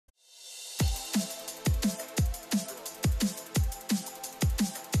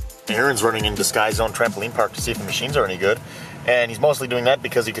Aaron's running into Sky Zone Trampoline Park to see if the machines are any good. And he's mostly doing that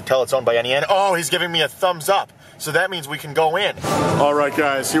because he could tell it's owned by any end. Oh, he's giving me a thumbs up. So that means we can go in. All right,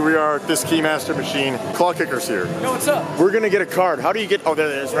 guys, here we are at this Keymaster machine. Claw Kicker's here. Yo, what's up? We're gonna get a card. How do you get, oh, there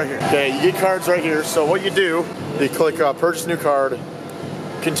it is, right here. Okay, you get cards right here. So what you do, you click purchase new card,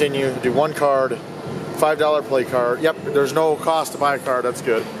 continue, do one card, $5 play card. Yep, there's no cost to buy a card, that's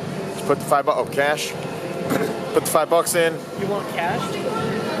good. Just put the $5, oh, cash. Put the $5 in. You want cash?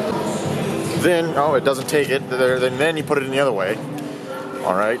 Then, oh, it doesn't take it. Then you put it in the other way.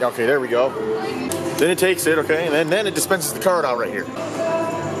 All right, okay, there we go. Then it takes it, okay, and then it dispenses the card out right here.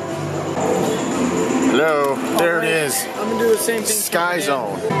 Hello, there it is. I'm gonna do the same thing. Sky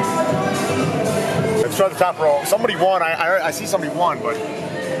Zone. Let's try the top row. Somebody won. I see somebody won, but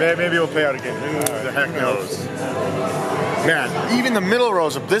maybe it'll pay out again. Who the heck knows? Man, even the middle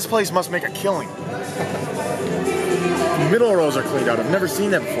rows of this place must make a killing. The middle rows are cleaned out. I've never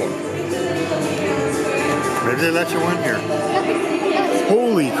seen that before. Maybe they let you in here.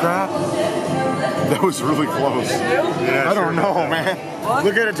 Holy crap. That was really close. Yeah, I don't know, man. What?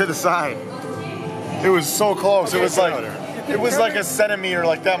 Look at it to the side. It was so close. It was like a centimeter,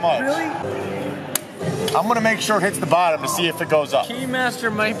 like that much. Really? I'm gonna make sure it hits the bottom to see if it goes up.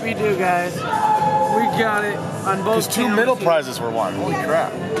 Keymaster might be due, guys. We got it on both. Because 2 middle prizes were won. Holy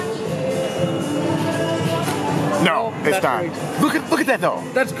crap. No, it's not. Look at that though.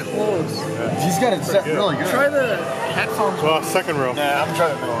 That's close. Yeah. He's got it set really good. Try the headphones. Well, second row. Nah, I'm gonna try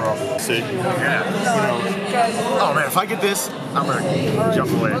the middle row. See? Yeah. Oh man, if I get this, I'm gonna jump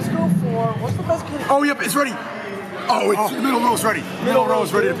away. Let's go for, what's the best case? Oh, yep, it's ready. Oh, it's middle row's ready. Middle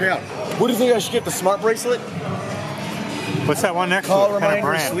row's ready to pay out. What do you think I should get? The smart bracelet? What's that one next to it? Call What kind of reminder,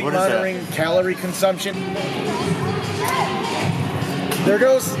 brand? sleep What is that? monitoring, calorie consumption. There it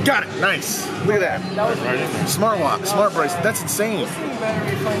goes. Got it. Nice. Look at that. Right in there. Smart watch, smart bracelet. That's insane.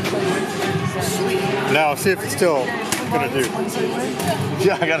 Now, see if it's still gonna do.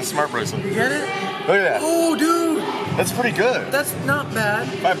 Yeah, I got a smart bracelet. You get it? Look at that. Oh, dude. That's pretty good. That's not bad.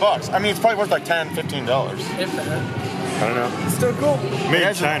 $5. I mean, it's probably worth like $10, $15. If that. I don't know. It's still cool. Made in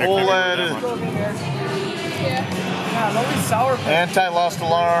That's an China. OLED. Yeah, nobody's sour. Anti-lost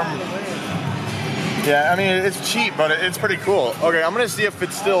alarm. Yeah, I mean, it's cheap, but it's pretty cool. Okay, I'm gonna see if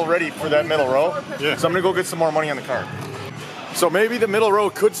it's still ready for that middle row. Yeah. So I'm gonna go get some more money on the card. So maybe the middle row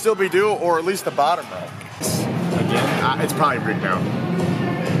could still be due, or at least the bottom row. Again, it's probably rigged now.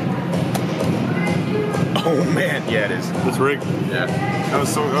 Oh man, yeah, it is. It's rigged. Yeah, that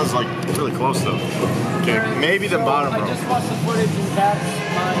was like really close though. Okay, maybe the bottom row. I just watched the footage, and that's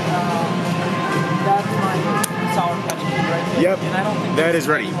my sour patch kid right there. Yep, and I don't think that is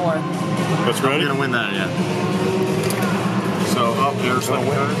ready. Anymore. That's ready? I'm gonna win that, yeah. So up there's the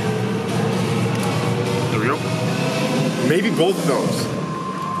win. There we go. Maybe both of those.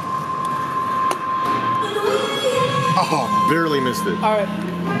 Oh, barely missed it. All right,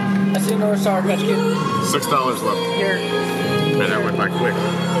 I see another sour patch kid. $6 left. Here, Man, that went by quick.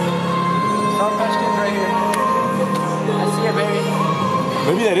 sour patch kid right here. I see it, baby.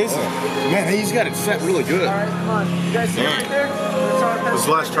 Maybe that is it. Man, he's got it set really good. All right, come on. You guys see it right there? This is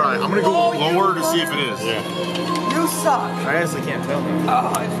the last try. I'm gonna go lower to see if it is. Yeah. You suck. I honestly can't tell.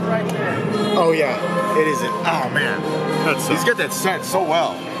 Oh, it's right there. Oh yeah, it isn't. Oh man, That's he's got that set so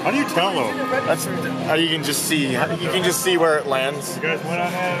well. How do you tell though? That's how you can just see. You can just see where it lands. You guys went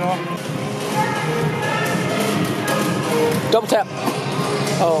on that at all? Double tap.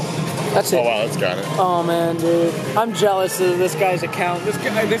 Oh, that's it. Oh wow, it's got it. Oh man, dude, I'm jealous of this guy's account. This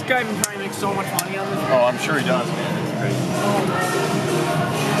guy probably makes so much money on this. Oh, I'm sure he does, man. It's great.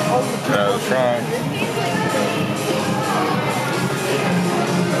 Let's try.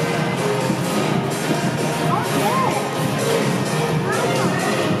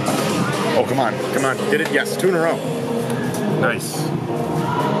 Oh, come on. Get it? Yes, 2 in a row. Nice.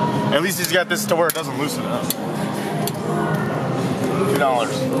 At least he's got this to where it doesn't loosen up.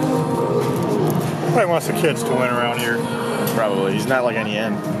 $2. Probably wants the kids to win around here. Probably. He's not like any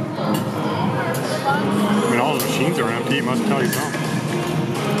end. I mean, all the machines are empty. It must tell you something.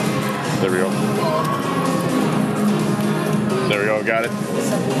 There we go. There we go. Got it.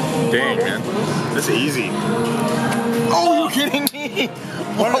 Dang, man. This is easy. Oh, you're kidding me?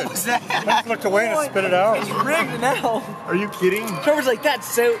 What was that? I just looked away and spit it out. It's rigged now. Are you kidding? Trevor's like, that's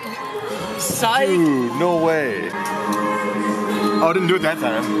so psych. Dude, no way. Oh, I didn't do it that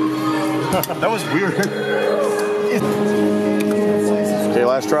time. That was weird. Okay,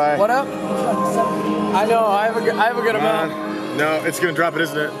 last try. What up? I know, I have a good amount. No, it's gonna drop it,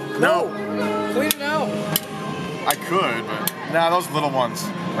 isn't it? No. Clean it out. I could, but nah, those little ones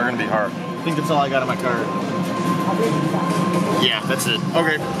are gonna be hard. I think that's all I got on my card. Yeah, that's it.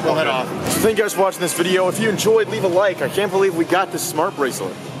 Okay, we'll head off. So thank you guys for watching this video. If you enjoyed, leave a like. I can't believe we got this smart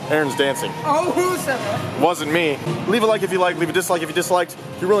bracelet. Aaron's dancing. Oh, who said that? Wasn't me. Leave a like if you liked, leave a dislike if you disliked.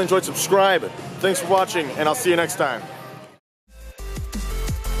 If you really enjoyed, subscribe. Thanks for watching, and I'll see you next time.